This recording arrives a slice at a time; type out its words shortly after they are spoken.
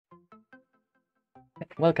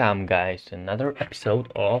Welcome guys to another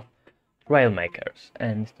episode of Trailmakers,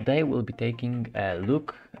 and today we'll be taking a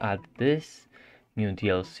look at this new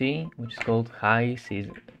DLC which is called High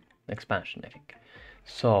Season Expansion, I think.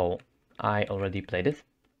 So I already played it.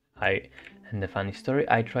 And the funny story,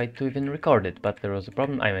 I tried to even record it, but there was a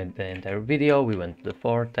problem. I made the entire video, we went to the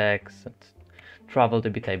vortex and traveled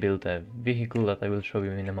a bit. I built a vehicle that I will show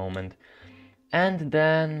you in a moment, and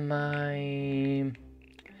then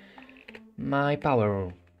my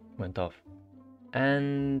power went off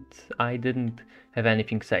and I didn't have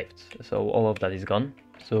anything saved, so all of that is gone.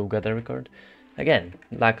 So gotta record again.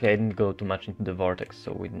 Luckily I didn't go too much into the vortex,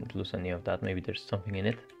 so we didn't lose any of that. Maybe there's something in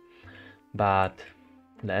it, but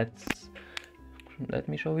let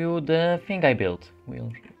me show you the thing I built.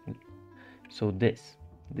 So this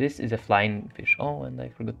is a flying fish. Oh, and I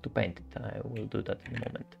forgot to paint it. I will do that in a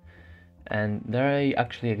moment. And they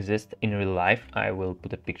actually exist in real life. I will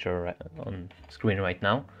put a picture on screen right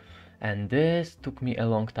now. And this took me a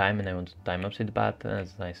long time, and I wanted to time lapse it, but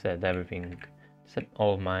as I said, everything,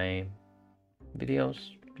 all my videos,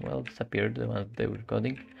 well, disappeared while they were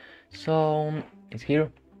recording. So it's here.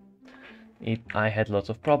 I had lots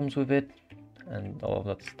of problems with it and all of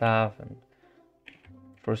that stuff, and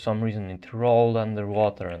for some reason it rolled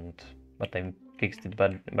underwater, but I fixed it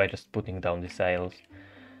by just putting down the sails,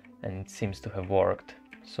 and it seems to have worked.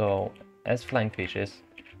 So as flying fishes,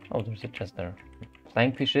 oh, there's a chest there.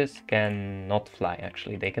 Flying fishes cannot fly,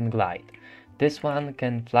 actually, they can glide. This one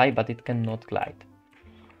can fly, but it cannot glide.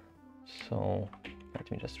 So let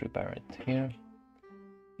me just repair it here.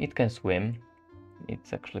 It can swim.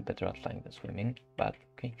 It's actually better at flying than swimming, but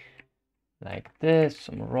okay. Like this,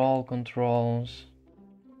 some roll controls.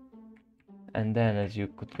 And then, as you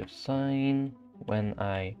could have seen, when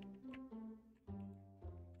I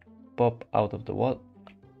pop out of the water,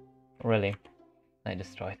 really, I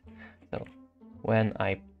destroyed. So when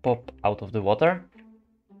I pop out of the water,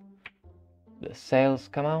 the sails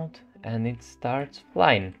come out and it starts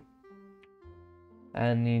flying.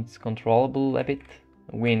 And it's controllable a bit.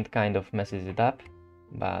 Wind kind of messes it up,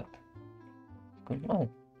 but oh,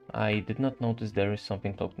 I did not notice there is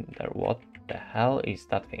something floating there. What the hell is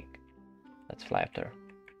that thing? Let's fly after.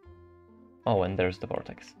 Oh, and there's the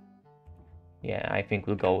vortex. Yeah, I think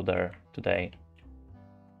we'll go there today.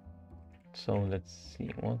 So let's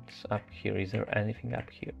see what's up here. Is there anything up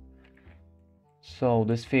here? So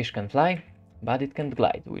this fish can fly, but it can't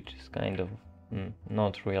glide, which is kind of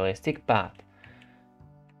not realistic, but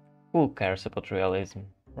who cares about realism,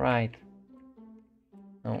 right?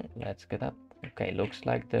 No, let's get up. Okay, looks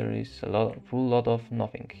like there is a full lot of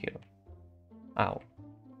nothing here. Ow.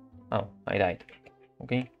 Oh, I died.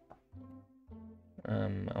 Okay.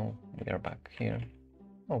 Oh, we are back here.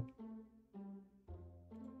 Oh.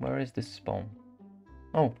 Where is this spawn?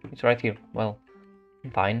 Oh, it's right here. Well,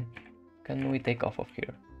 fine. Can we take off of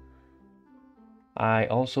here? I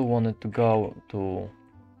also wanted to go to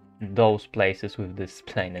those places with this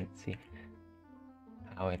plane and see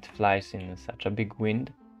how it flies in such a big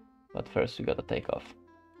wind. But first we gotta take off.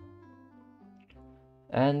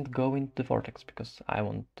 And go into the vortex, because I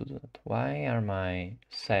want to do that. Why are my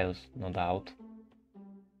sails not out?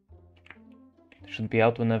 They should be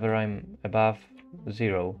out whenever I'm above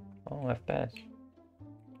 0. Oh, FPS.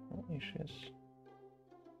 Oh, issues.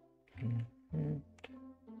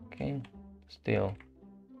 Okay, still.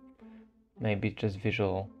 Maybe just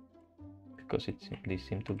visual, because they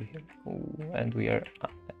seem to be here. Ooh, and we are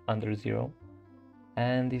under 0.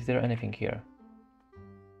 And is there anything here?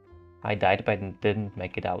 I died, but I didn't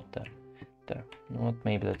make it out there. Not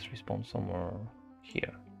maybe let's respawn somewhere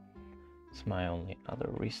here. It's my only other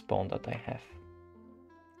respawn that I have.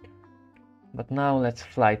 But now let's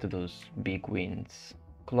fly to those big winds.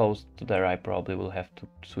 Close to there I probably will have to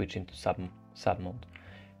switch into sub mode.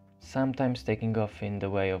 Sometimes taking off in the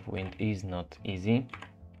way of wind is not easy.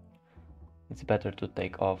 It's better to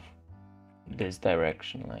take off this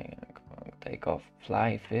direction, like take off,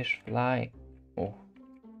 fly, fish, fly. Oh.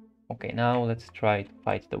 Okay, now let's try to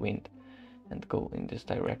fight the wind and go in this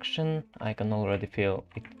direction. I can already feel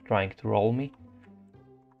it trying to roll me.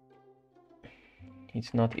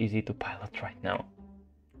 It's not easy to pilot right now.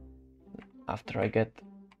 After I get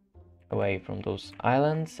away from those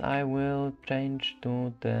islands, I will change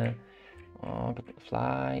to the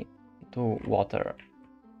fly to water.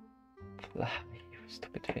 Fly, you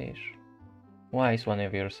stupid fish. Why is one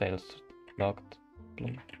of your sails blocked?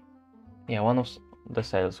 Yeah, one of the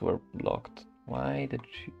sails were blocked. Why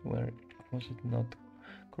was it not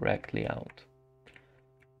correctly out?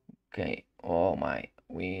 Okay, oh my,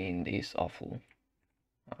 wind is awful.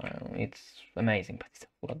 It's amazing, but it's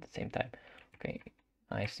awful at the same time. Okay,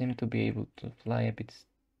 I seem to be able to fly a bit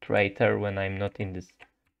crater when I'm not in this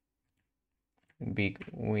big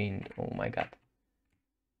wind. Oh my god.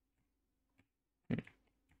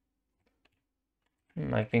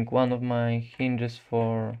 I think one of my hinges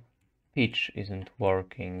for pitch isn't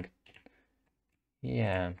working.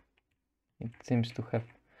 Yeah, it seems to have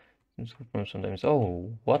sometimes.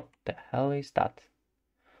 Oh, what the hell is that?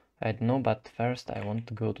 I don't know, but first I want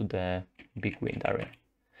to go to the big wind area.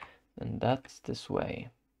 And that's this way.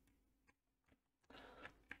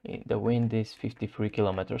 The wind is 53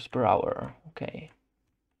 kilometers per hour. Okay.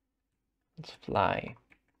 Let's fly.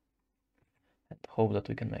 And hope that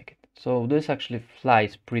we can make it. So this actually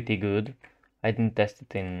flies pretty good. I didn't test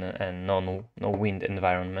it in a no wind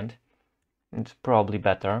environment. It's probably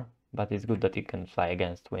better, but it's good that you can fly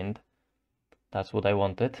against wind. That's what I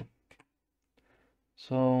wanted.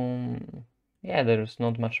 So yeah, there's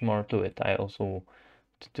not much more to it. I also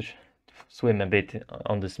to swim a bit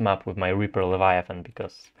on this map with my Reaper Leviathan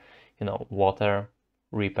because, you know, water,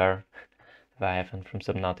 Reaper, Leviathan from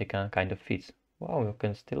Subnautica kind of fits. Wow, you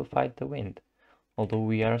can still fight the wind. Although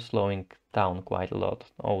we are slowing down quite a lot.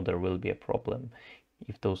 Oh, there will be a problem.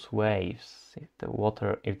 If those waves, if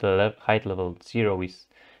the height level 0 is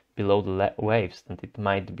below the waves, then it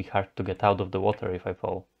might be hard to get out of the water if I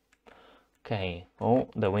fall. Okay, oh,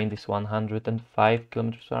 the wind is 105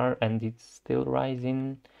 kilometers per hour and it's still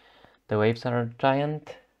rising. The waves are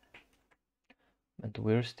giant, but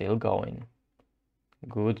we're still going.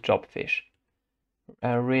 Good job, fish.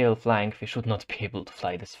 A real flying fish would not be able to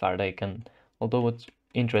fly this far. They can, although it's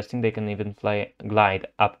interesting, they can even glide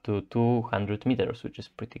up to 200 meters, which is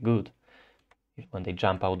pretty good when they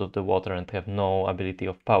jump out of the water and have no ability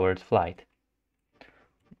of powered flight.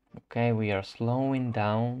 Okay, we are slowing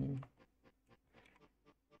down,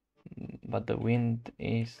 but the wind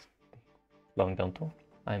is slowing down too.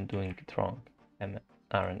 I'm doing it wrong.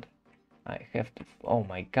 Aren't I have to... Oh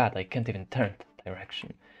my god, I can't even turn the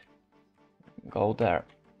direction. Go there.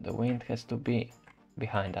 The wind has to be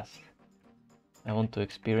behind us. I want to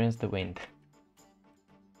experience the wind.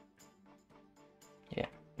 Yeah,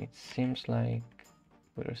 it seems like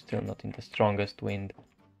we're still not in the strongest wind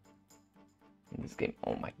in this game.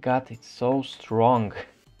 Oh my god, it's so strong.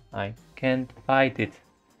 I can't fight it.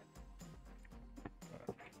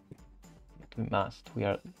 But we must. We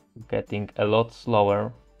are getting a lot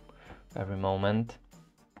slower every moment.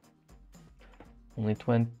 Only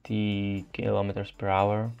 20 kilometers per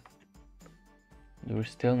hour. We're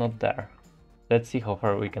still not there. Let's see how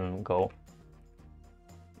far we can go.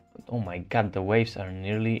 Oh my god, the waves are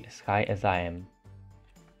nearly as high as I am.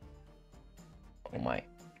 Oh my.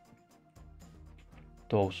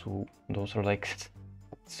 Those are like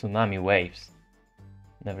tsunami waves.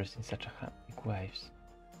 Never seen such a big waves.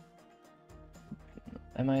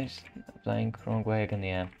 Am I flying wrong way again?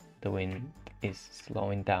 Yeah, the wind is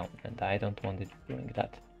slowing down and I don't want it doing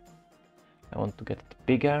that. I want to get it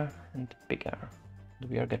bigger and bigger.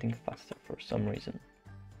 We are getting faster for some reason.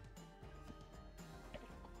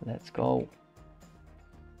 Let's go.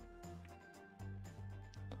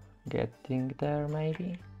 Getting there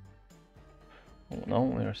maybe? Oh no,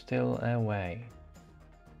 we're still away.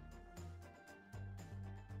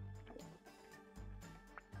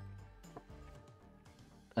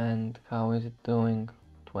 And how is it doing?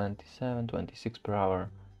 27, 26 per hour.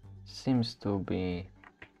 Seems to be...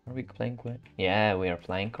 Are we flying correctly? Yeah, we are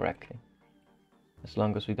flying correctly. As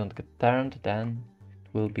long as we don't get turned, then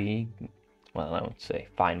it will be... Well, I would say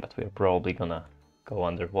fine, but we're probably gonna go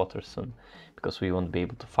underwater soon, because we won't be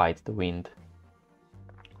able to fight the wind.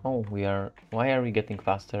 Oh, we are... Why are we getting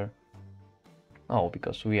faster? Oh,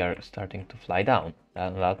 because we are starting to fly down.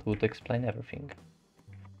 That would explain everything.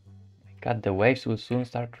 God, the waves will soon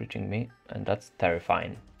start reaching me, and that's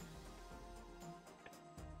terrifying.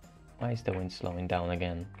 Why is the wind slowing down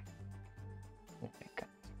again? Oh my god.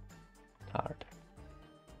 Hard.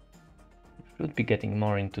 Should be getting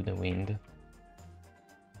more into the wind.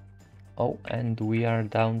 Oh, and we are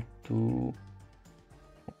down to...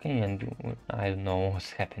 Okay, and I don't know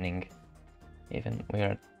what's happening. Even we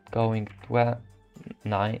are going 12,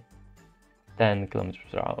 9, 10 kilometers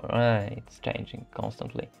per hour. It's changing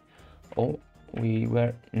constantly. Oh, we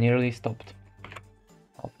were nearly stopped.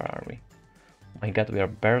 How far are we? Oh my god, we are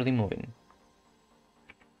barely moving.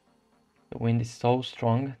 The wind is so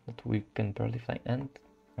strong that we can barely fly. And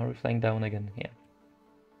are we flying down again? Yeah.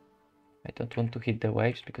 I don't want to hit the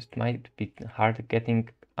waves because it might be hard getting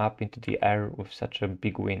up into the air with such a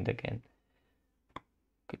big wind again.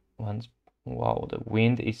 Okay, wow, the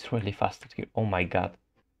wind is really fast here. Oh my god.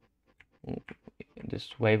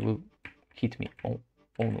 This wave will hit me. Oh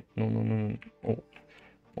no, no, no, no, no. Oh,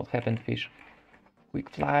 what happened, fish?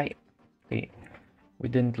 Quick fly. Okay, We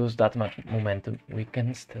didn't lose that much momentum. We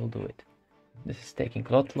can still do it. This is taking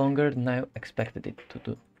a lot longer than I expected it to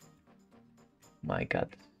do. My god,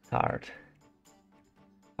 it's hard.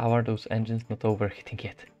 How are those engines not overheating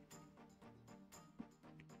yet?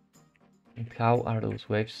 And how are those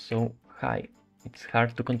waves so high? It's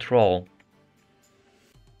hard to control.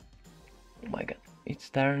 Oh my god, it's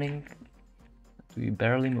turning. We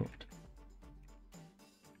barely moved.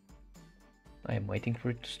 I am waiting for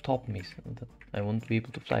it to stop me so that I won't be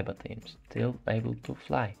able to fly, but I am still able to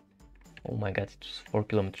fly. Oh my god, it's 4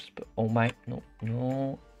 kilometers per... Oh my... No,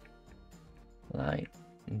 no. Fly.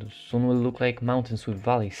 Soon will look like mountains with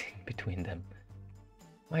valleys in between them.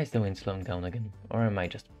 Why is the wind slowing down again? Or am I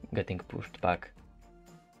just getting pushed back?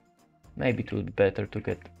 Maybe it would be better to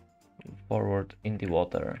get forward in the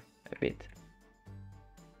water a bit.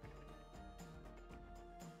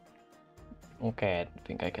 Okay, I don't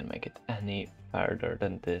think I can make it any further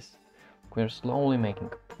than this. We're slowly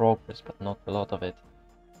making progress, but not a lot of it.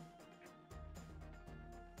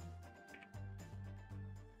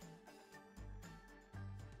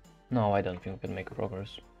 No, I don't think we can make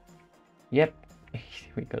progress. Yep,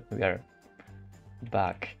 we are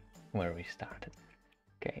back where we started.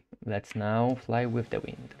 Okay, let's now fly with the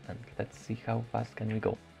wind and let's see how fast can we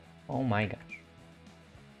go. Oh my gosh.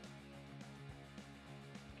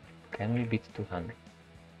 Can we beat 200?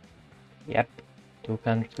 Yep,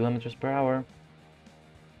 200 kilometers per hour.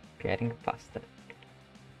 Getting faster.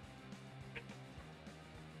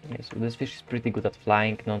 Yeah, so this fish is pretty good at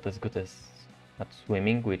flying, not as good as at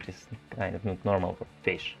swimming, which is kind of not normal for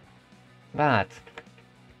fish. But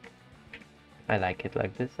I like it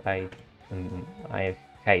like this. I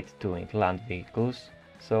hate doing land vehicles,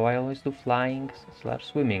 so I always do flying /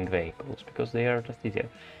 swimming vehicles because they are just easier.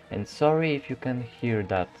 And sorry if you can hear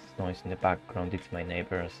that noise in the background, it's my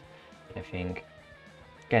neighbors. I think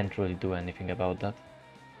can't really do anything about that.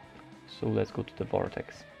 So let's go to the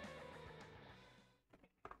vortex.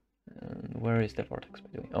 Where is the vortex, by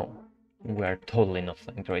the way? Oh, we are totally not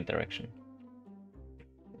flying the right direction.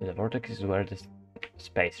 The vortex is where this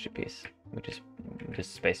spaceship is, this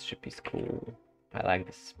spaceship is cool. I like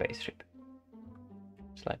this spaceship.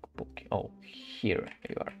 It's like book. Oh, here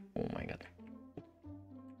you are. Oh my god.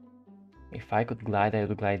 If I could glide, I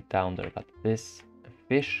would glide down there, but this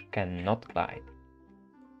fish cannot glide.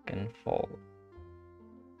 Can fall.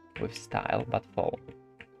 With style, but fall.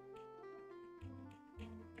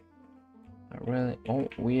 Really? Oh,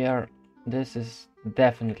 we are... This is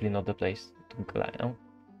definitely not the place to glide. Oh.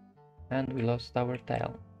 And we lost our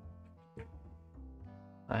tail.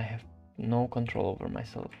 I have no control over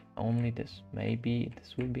myself. Only this. Maybe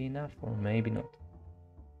this will be enough, or maybe not.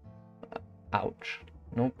 Ouch.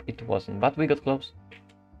 Nope, it wasn't. But we got close.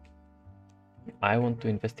 I want to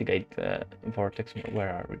investigate the vortex. Where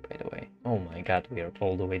are we, by the way? Oh my god, we are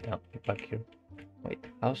all the way down back here. Wait,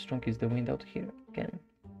 how strong is the wind out here again?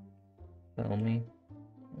 Tell me.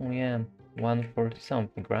 Oh yeah, 140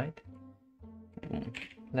 something, right?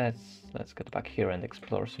 Let's get back here and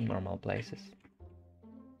explore some normal places.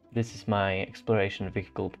 This is my exploration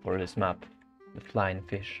vehicle for this map, the flying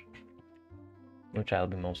fish, which I'll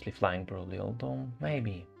be mostly flying probably, although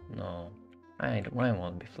maybe, no, I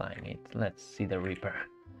won't be flying it. Let's see the Reaper.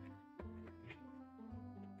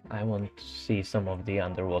 I want to see some of the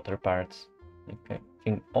underwater parts.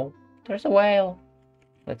 Okay. Oh, there's a whale!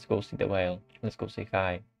 Let's go see the whale. Let's go say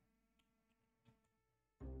hi.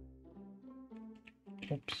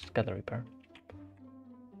 Oops, got a Reaper.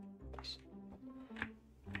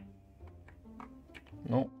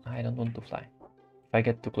 No, I don't want to fly. If I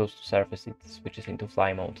get too close to surface, it switches into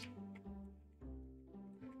fly mode.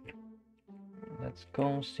 Let's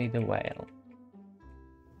go see the whale.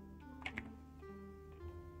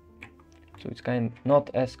 So it's kind of not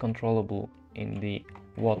as controllable in the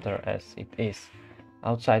water as it is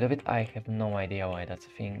outside of it. I have no idea why that's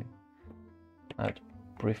a thing. I'd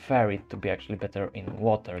prefer it to be actually better in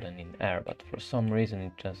water than in air, but for some reason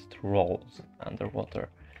it just rolls underwater.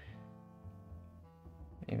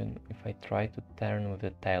 Even if I try to turn with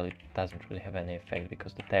the tail, it doesn't really have any effect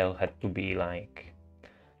because the tail had to be like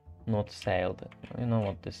not sailed. You know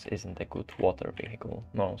what, this isn't a good water vehicle,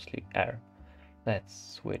 mostly air.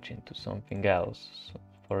 Let's switch into something else. So,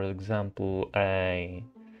 for example, a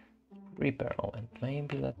Reaper. Oh, and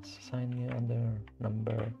maybe let's assign the other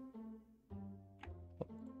number.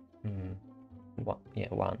 One. Yeah,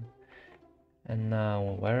 1. And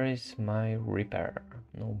now, where is my Reaper?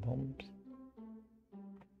 No bombs.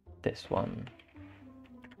 This one.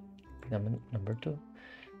 Number 2.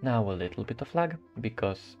 Now a little bit of lag,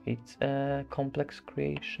 because it's a complex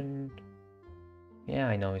creation. Yeah,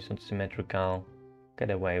 I know it's not symmetrical.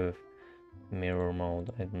 Get away with Mirror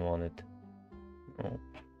mode, I don't want it.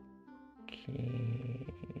 Okay.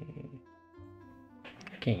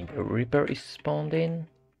 Okay, the Reaper is spawned in.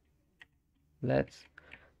 Let's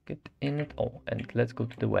get in it. Oh, and let's go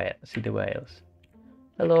to the whale. See the whales.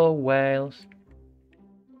 Hello, whales.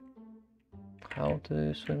 How do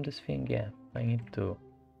you swim this thing? Yeah, I need to.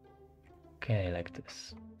 Okay, like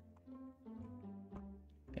this.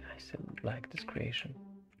 Yeah, I still like this creation.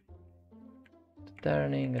 The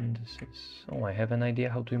turning, and this is. Oh, I have an idea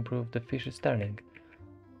how to improve the fish's turning.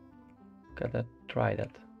 Gotta try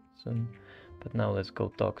that soon. But now let's go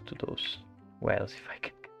talk to those whales if I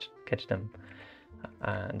can catch them.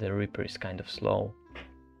 The Reaper is kind of slow.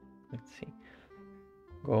 Let's see.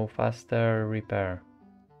 Go faster, Reaper.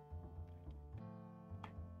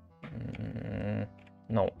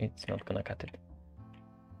 No, it's not gonna cut it.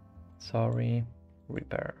 Sorry,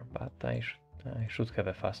 Reaper, but I should have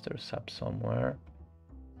a faster sub somewhere.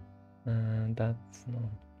 That's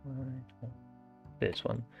not this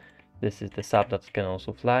one. This is the sub that can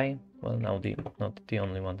also fly. Well, now not the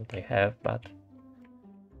only one that I have, but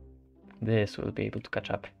this will be able to catch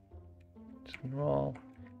up. Just roll.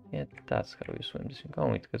 Yeah, that's how you swim this thing.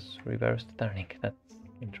 Oh, it has reversed turning. That's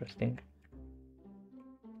interesting.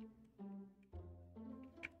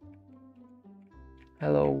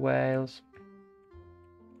 Hello, whales.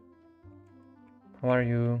 How are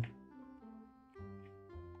you?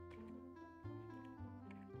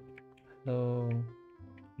 Hello.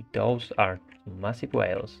 Those are massive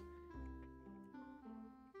whales.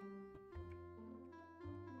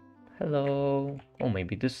 Hello. Oh,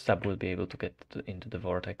 maybe this sub will be able to get into the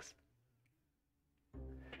vortex.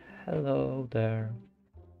 Hello there.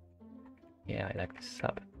 Yeah, I like this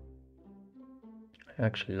sub. I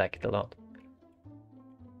actually like it a lot.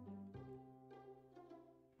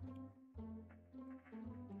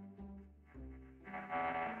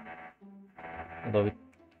 Although it,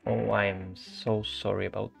 oh, I am so sorry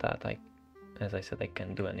about that. As I said, I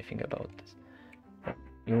can't do anything about this. But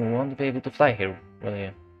you won't be able to fly here, will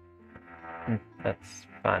you? That's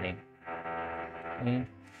funny. Okay.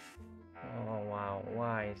 Oh wow,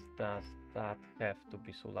 why does that have to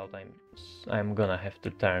be so loud? I'm gonna have to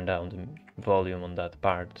turn down the volume on that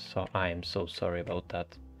part, so I am so sorry about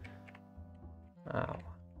that. Ow.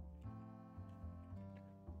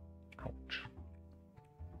 Ouch.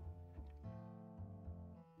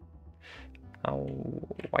 Oh,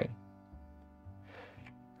 why?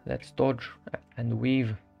 Let's dodge and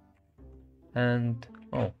weave. And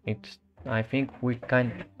oh, I think we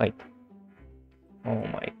can wait. Oh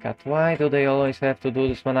my god, why do they always have to do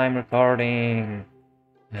this when I'm recording?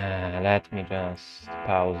 Let me just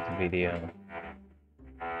pause the video.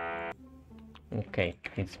 Okay,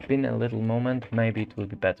 it's been a little moment, maybe it will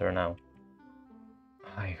be better now.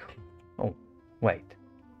 Oh, wait.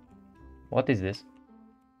 What is this?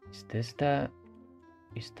 Is this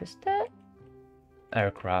the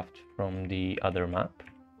aircraft from the other map?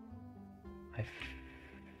 I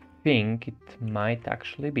think it might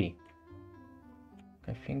actually be.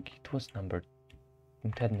 I think it was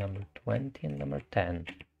it had number 20 and number 10.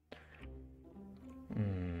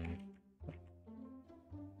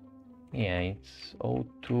 Yeah, it's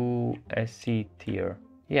O2 SC tier.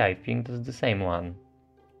 Yeah, I think that's the same one.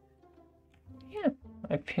 Yeah,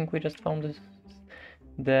 I think we just found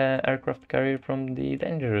the aircraft carrier from the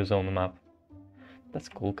danger zone map. That's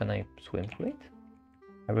cool. Can I swim through it?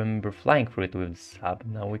 I remember flying through it with sub.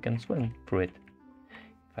 Now we can swim through it.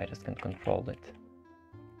 If I just can control it.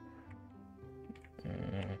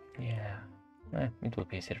 Yeah. It will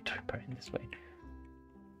be easier to repair in this way.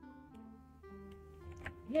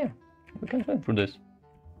 Yeah, we can swim through this.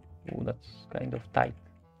 Oh, that's kind of tight.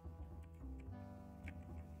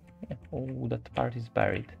 Yeah. Oh, that part is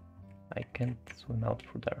buried. I can't swim out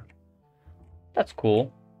through there. That's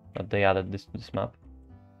cool that they added this to this map.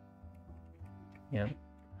 Yeah.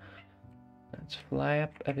 Let's fly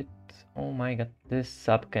up a bit. Oh my god, this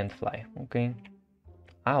sub can't fly. Okay.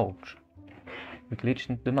 Ouch. We glitched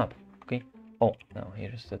into the map. Okay. Oh, now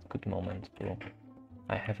here's that good moment, bro.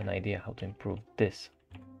 I have an idea how to improve this.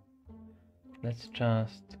 Let's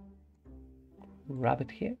just grab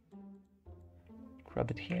it here.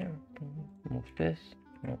 Grab it here. Move this.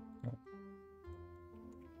 No.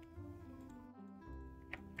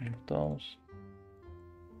 Move those.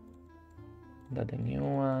 That a new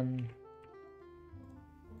one.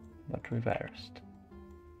 But reversed.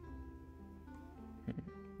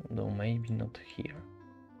 Though maybe not here.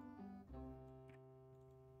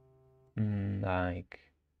 Like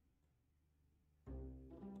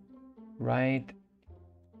right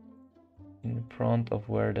in front of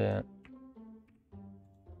where the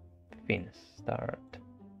fins start.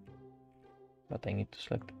 but I need to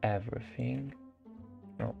select everything.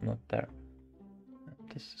 No, not there.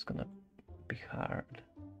 This is gonna be hard.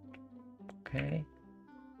 Okay.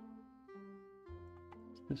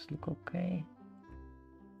 Does this look okay?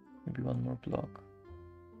 Maybe one more block.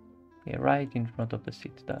 Yeah, right in front of the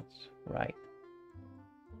seat, that's right.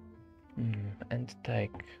 And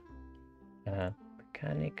take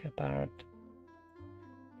mechanic apart.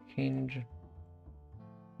 Hinge.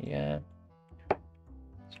 Yeah.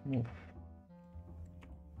 Let's move.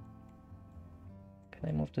 Can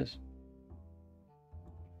I move this?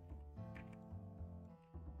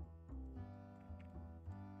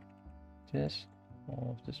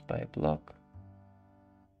 All of this by a block.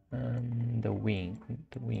 The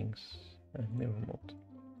wings, mirror mode.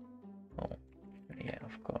 Oh, yeah,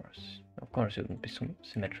 of course. Of course it wouldn't be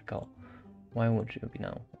symmetrical. Why would you be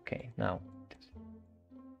now? Okay, now.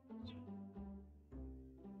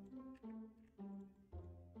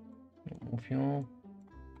 Move you.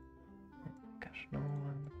 Gosh, no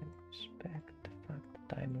one can respect the fact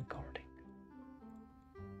that I'm recording.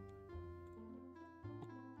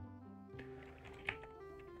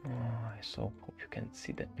 Oh, I so hope you can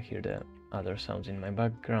hear the other sounds in my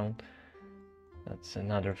background. That's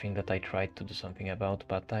another thing that I tried to do something about,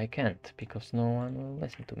 but I can't because no one will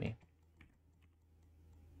listen to me.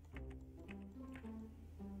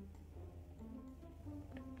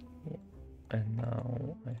 Yeah. And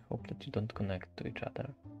now I hope that you don't connect to each other.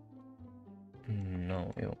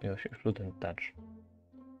 No, you shouldn't touch.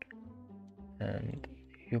 And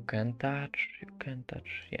you can touch,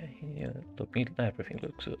 yeah, look, everything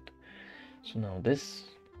looks good. So now this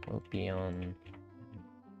will be on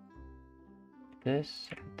this,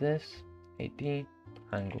 80,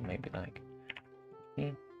 angle maybe like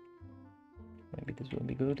 80. Maybe this will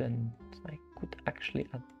be good, and I could actually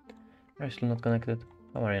add. Are you still not connected?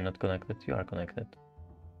 How are you not connected? You are connected.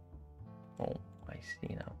 Oh, I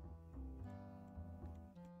see now.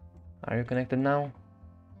 Are you connected now?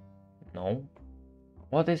 No.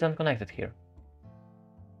 What is unconnected here?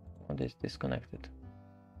 What is disconnected?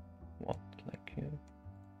 What, like you.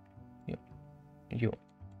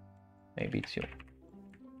 Maybe it's you.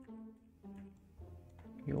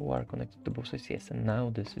 You are connected to both sides, yes, and now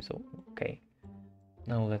this is okay.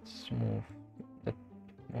 Now let's move the...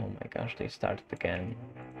 Oh my gosh, they started again.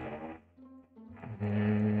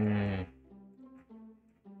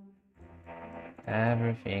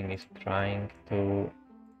 Everything is trying to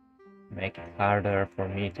make it harder for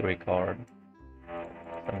me to record.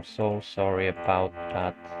 I'm so sorry about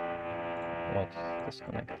that. What's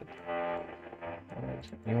disconnected?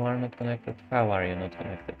 You are not connected? How are you not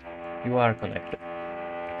connected? You are connected.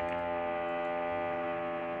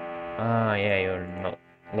 Ah, yeah, you're not.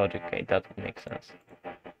 Logic gate, that would make sense.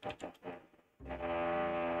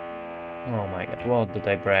 Oh my god, what did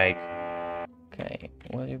I break? Okay,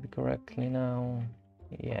 will you be correctly now?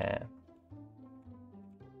 Yeah.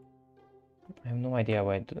 I have no idea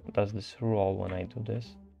why it does this roll when I do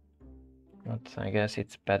this. But I guess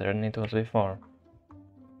it's better than it was before.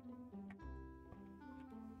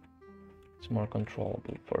 It's more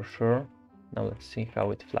controllable for sure. Now let's see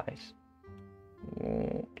how it flies.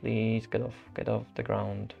 Ooh, please get off the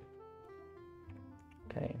ground.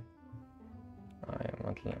 Okay. I am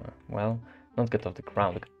not, well, not get off the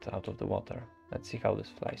ground, get out of the water. Let's see how this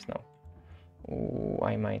flies now. Ooh,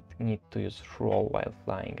 I might need to use roll while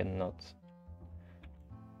flying and not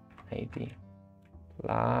maybe.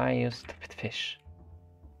 Fly, you stupid fish.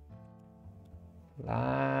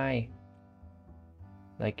 Fly.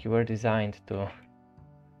 Like you were designed to.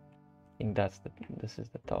 I think this is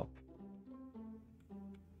the top.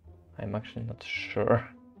 I'm actually not sure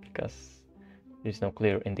because there is no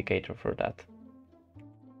clear indicator for that.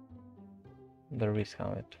 There is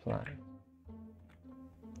how it flies.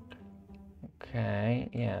 Okay,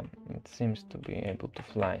 yeah, it seems to be able to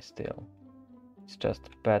fly still. It's just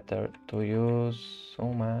better to use...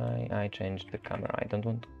 Oh my, I changed the camera. I don't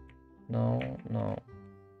want... No.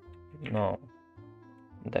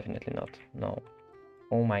 Definitely not. No.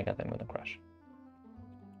 Oh my god, I'm gonna crash.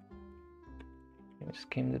 I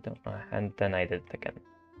skimmed it, and then I did it again.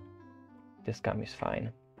 This cam is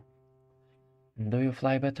fine. Do you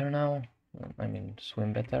fly better now? I mean,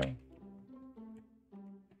 swim better?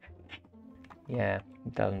 Yeah,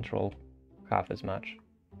 it doesn't roll half as much.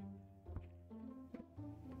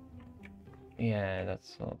 Yeah,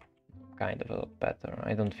 that's kind of a lot better.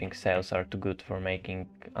 I don't think sails are too good for making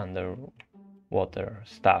underwater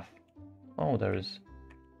stuff. Oh, there's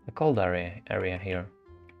a cold area here.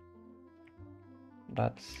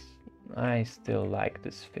 But I still like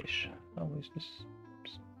this fish. How is this?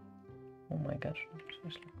 Oh my gosh.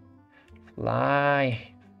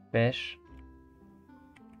 Fly, fish.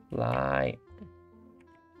 Fly.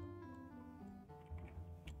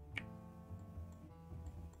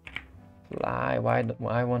 Fly,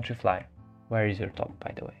 why won't you fly? Where is your top,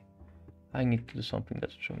 by the way? I need to do something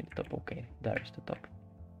that show me the top. Okay, there's the top.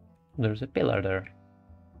 There's a pillar there.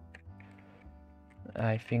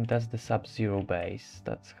 I think that's the Sub-Zero base.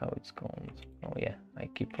 That's how it's called. Oh yeah, I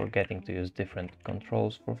keep forgetting to use different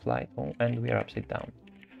controls for flight. Oh, and we are upside down.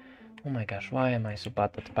 Oh my gosh, why am I so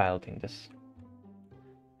bad at piloting this?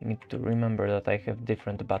 I need to remember that I have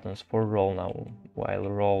different buttons for roll now, while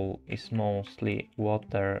roll is mostly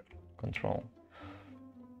water control,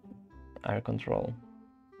 air control.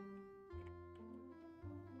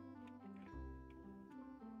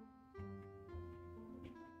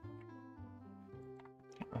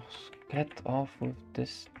 Oh, get off with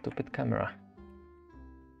this stupid camera.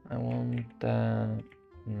 I want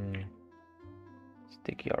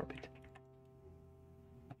sticky orbit.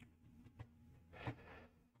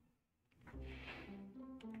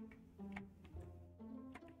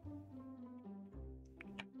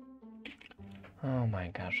 Oh my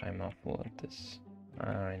gosh, I'm awful at this,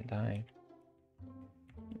 aren't I?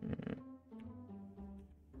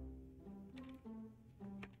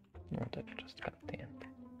 Not I just got the end.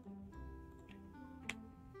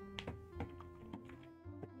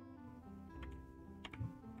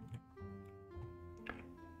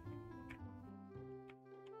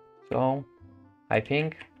 So, I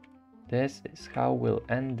think this is how we'll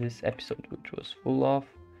end this episode, which was full of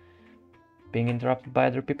being interrupted by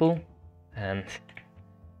other people and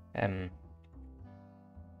a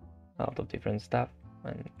lot of different stuff,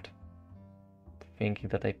 and thinking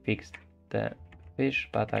that I fixed the fish,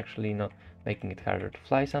 but actually not, making it harder to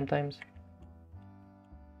fly sometimes.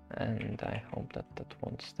 And I hope that that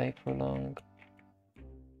won't stay for long.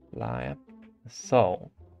 Fly up. So,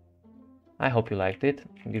 I hope you liked it.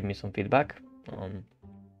 Give me some feedback on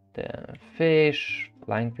the fish,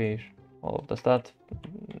 flying fish, all of the stuff.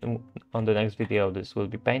 On the next video this will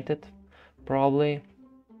be painted, probably.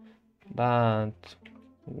 But,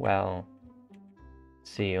 well,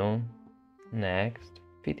 see you next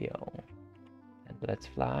video. And let's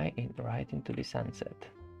fly right into the sunset.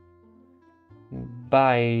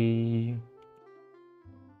 Bye!